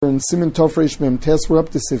in Siman Tofresh Mem Tes. We're up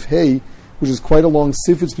to Seif Hey, which is quite a long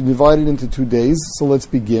Sif. It's been divided into 2 days, so let's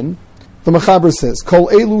begin. The Mechaber says, Kol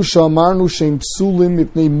elu sha'amarnu she'im psulim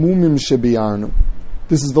mipnei mumim shebiarnu.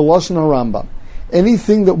 This is the Lashon HaRambam.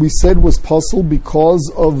 Anything that we said was puzzle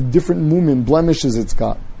because of different mumim, blemishes it's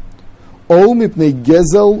got. O mipnei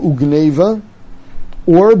gezel ugneva,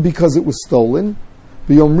 or because it was stolen.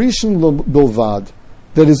 B'yom rishon bilvad,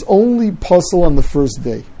 that is only puzzle on the first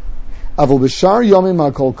day. Avol b'shar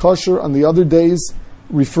yomim hakol kosher, on the other days,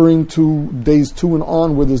 referring to days 2 and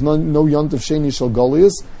on, where there's no yont of sheni shel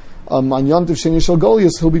golius. On yont of sheni shel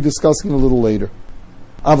golius, he'll be discussing a little later.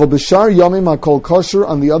 Avol b'shar yomim hakol kosher,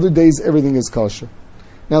 on the other days, everything is kosher.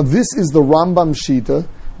 Now, this is the Rambam Shita.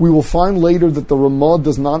 We will find later that the Ramah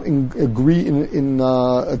does not agree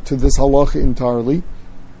to this halacha entirely.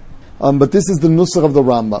 But this is the nusach of the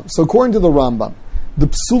Rambam. So according to the Rambam, the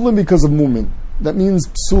psulim because of mumin, that means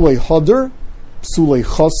psulei hadar, psulei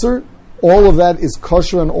chaser, all of that is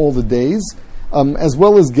kosher on all the days, as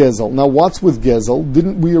well as gezel. Now what's with gezel?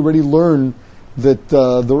 Didn't we already learn that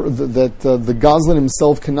the gazlan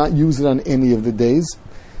himself cannot use it on any of the days?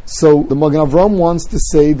 So the Magen Avram wants to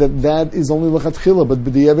say that is only lechatchila, but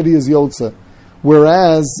b'di'evet is yotza.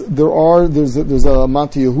 Whereas there's a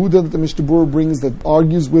Mati Yehuda that the Mishnah Berurah brings that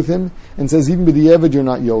argues with him and says even b'di'evet you're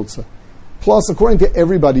not yotza. Plus, according to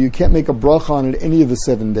everybody, you can't make a bracha on it any of the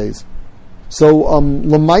 7 days. So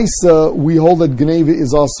lamaisa we hold that gneva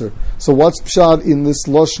is aser. So what's pshat in this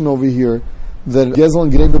lashon over here that gezel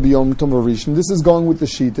and gneva b'yom tov rishon? This is going with the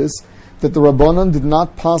shitas that the Rabbanan did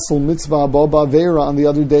not passel mitzvah abba b'avera on the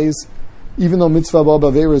other days. Even though mitzvah abba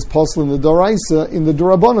b'avera is passel in the Doraisa, in the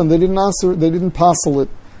Durabanan they didn't passel it.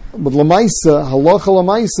 But lamaisa, halacha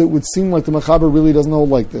lamaisa, it would seem like the Mechaber really doesn't hold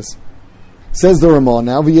like this. Says the Ramah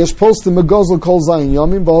now, v'yesh postim megozl kol zayin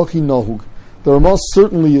yomim v'hochi nohug. The Ramah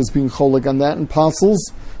certainly is being cholik on that and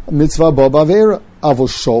passels mitzvah abba b'avera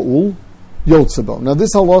avos shaul yotzebo. Now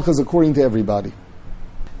this halacha is according to everybody.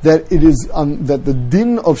 That it is that the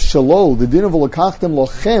din of shalo, the din of lekachtem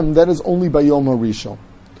lochem, that is only by Yom HaRishon.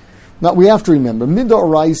 Now we have to remember,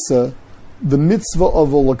 midoraisa, the mitzvah of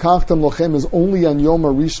lekachtem lochem is only on Yom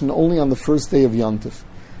HaRishon, only on the first day of Yantif.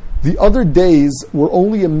 The other days were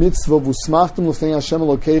only a mitzvah of usmachtem l'fnei Hashem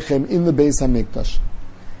Elokeichem in the Beis HaMikdash.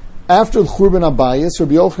 After the Churban Abayis,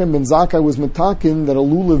 Rabbi Yochanan ben Zakkai was metakin that a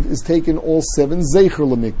lulav is taken all 7 zecher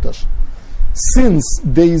l'mikdash. Since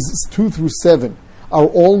days 2 through 7 are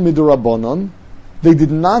all midrabanan, they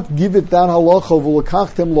did not give it that halacha of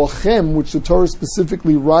lekachtem lochem, which the Torah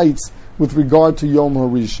specifically writes with regard to Yom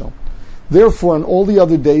HaRishon. Therefore, on all the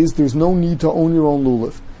other days, there's no need to own your own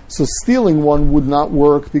lulav. So stealing one would not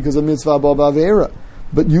work because of mitzvah b'avera.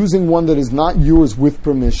 But using one that is not yours with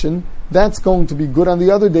permission, that's going to be good on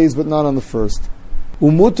the other days, but not on the first.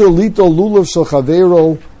 Umuter lito lulav shel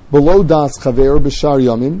chavero below das chavero b'shar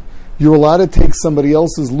yomim. You're allowed to take somebody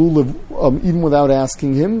else's lulav even without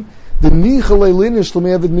asking him. Because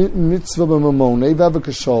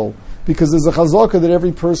there's a chazaka that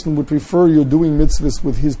every person would prefer you're doing mitzvahs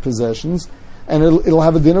with his possessions, and it'll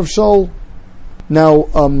have a din of shol. Now,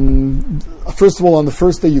 first of all, on the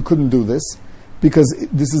first day you couldn't do this, because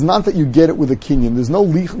this is not that you get it with a kinyan. There's no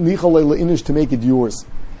lichalei leinish to make it yours.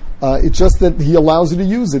 It's just that he allows you to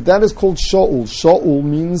use it. That is called sha'ul. Sha'ul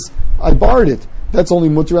means I borrowed it. That's only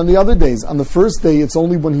mutter on the other days. On the first day, it's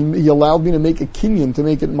only when he allowed me to make a kinyan, to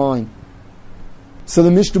make it mine. So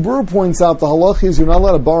the Mishnah Berurah points out the halach is you're not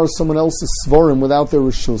allowed to borrow someone else's svarim without their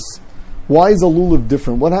reshus. Why is a lulav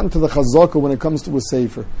different? What happened to the chazaka when it comes to a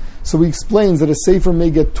sefer? So he explains that a sefer may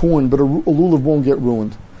get torn, but a lulav won't get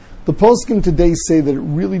ruined. The poskim today say that it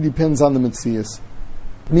really depends on the mitzias.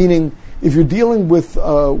 Meaning, if you're dealing with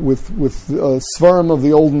svarim of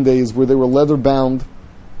the olden days where they were leather bound,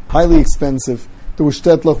 highly expensive, there was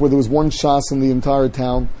shtetlach where there was one shas in the entire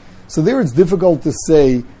town. So there it's difficult to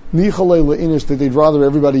say nichalei leinish that they'd rather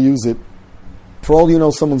everybody use it. For all you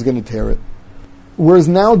know, someone's going to tear it. Whereas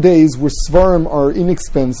nowadays, where svarim are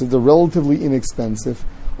inexpensive, they're relatively inexpensive,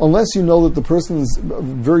 unless you know that the person is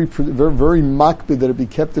very, very, very makbid that it be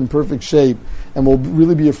kept in perfect shape and will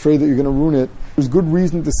really be afraid that you're going to ruin it. There's good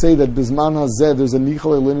reason to say that bisman hazeh there's a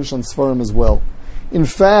nichalei leinish on svarim as well. In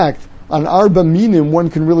fact, on arba minim, one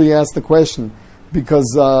can really ask the question,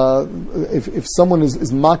 because if someone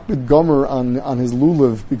is makbid gomer on his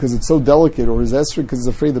lulav because it's so delicate, or his esrog because he's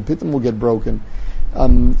afraid the pitim will get broken,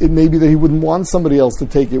 it may be that he wouldn't want somebody else to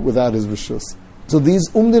take it without his reshus. So these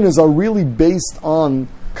umdinas are really based on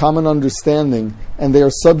common understanding, and they are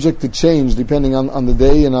subject to change depending on the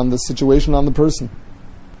day and on the situation, on the person.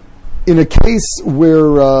 In a case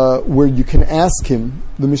where you can ask him,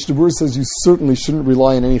 the Mishnah Berurah says you certainly shouldn't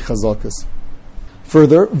rely on any chazakas.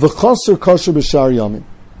 Further, v'chaser kosher b'shar yamim.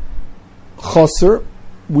 Chaser,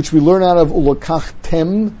 which we learn out of ulokach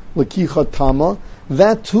tem lekicha tama,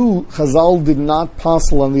 that too Chazal did not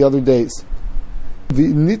passel on the other days.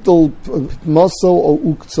 V'nitol maso o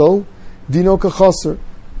ukzo dino kachaser.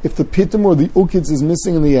 If the pitum or the ukitz is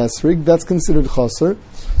missing in the esrig, that's considered chaser.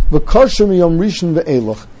 V'kosher miyom rishon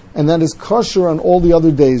ve'elach, and that is kosher on all the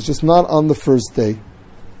other days, just not on the first day.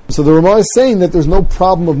 So the Ramah is saying that there's no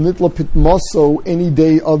problem of nitla pitmaso any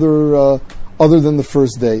day other than the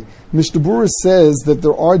first day. Mishnah Berurah says that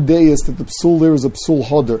there are days that the psul there is a psul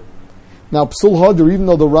hodr. Now psul hodr, even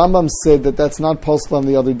though the Rambam said that that's not possible on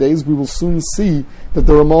the other days, we will soon see that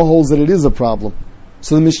the Ramah holds that it is a problem.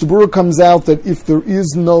 So the Mishnah Berurah comes out that if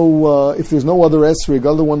there's no other esrig,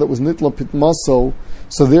 other one that was nitla pitmaso,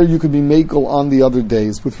 so there you could be mekel on the other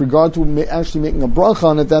days. With regard to actually making a bracha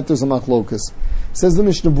on it, that there's a machlokus. Says the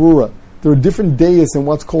Mishnah Berurah, there are different days in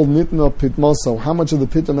what's called nitna pitmaso, how much of the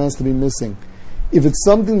pitum has to be missing. If it's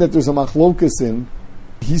something that there's a machlokus in,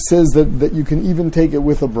 he says that you can even take it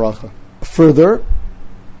with a bracha. Further,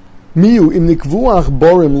 miu im nikvuach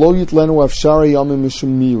borim lo yitlenu afshari yamim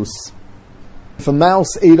mishum mius. If a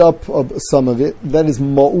mouse ate up some of it, that is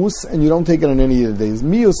ma'us, and you don't take it on any of the days.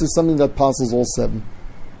 Mius is something that passes all 7.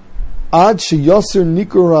 Ad sheyaser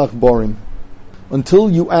nikurach borim,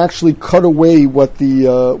 until you actually cut away what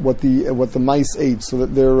the mice ate, so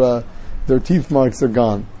that their teeth marks are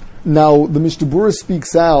gone. Now the Mishnah Berurah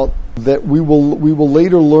speaks out that we will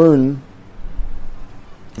later learn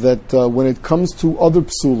that when it comes to other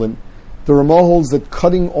psulim, the Ramah holds that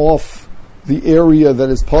cutting off the area that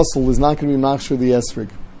is puzzled is not going to be machshir the esrig.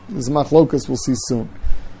 This machlokas we'll see soon.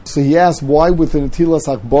 So he asked, why with the netilas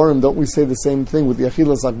akbarim don't we say the same thing with the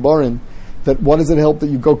achilas akbarim? That what does it help that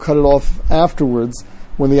you go cut it off afterwards?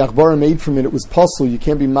 When the akbarim ate from it, it was puzzle. You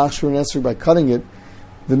can't be machshir and esrig by cutting it.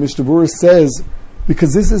 The Mishnah Berurah says,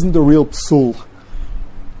 because this isn't a real psul.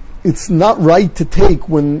 It's not right to take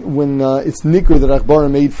when it's nikr that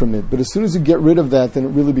akbarim ate from it. But as soon as you get rid of that, then it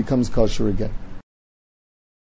really becomes kosher again.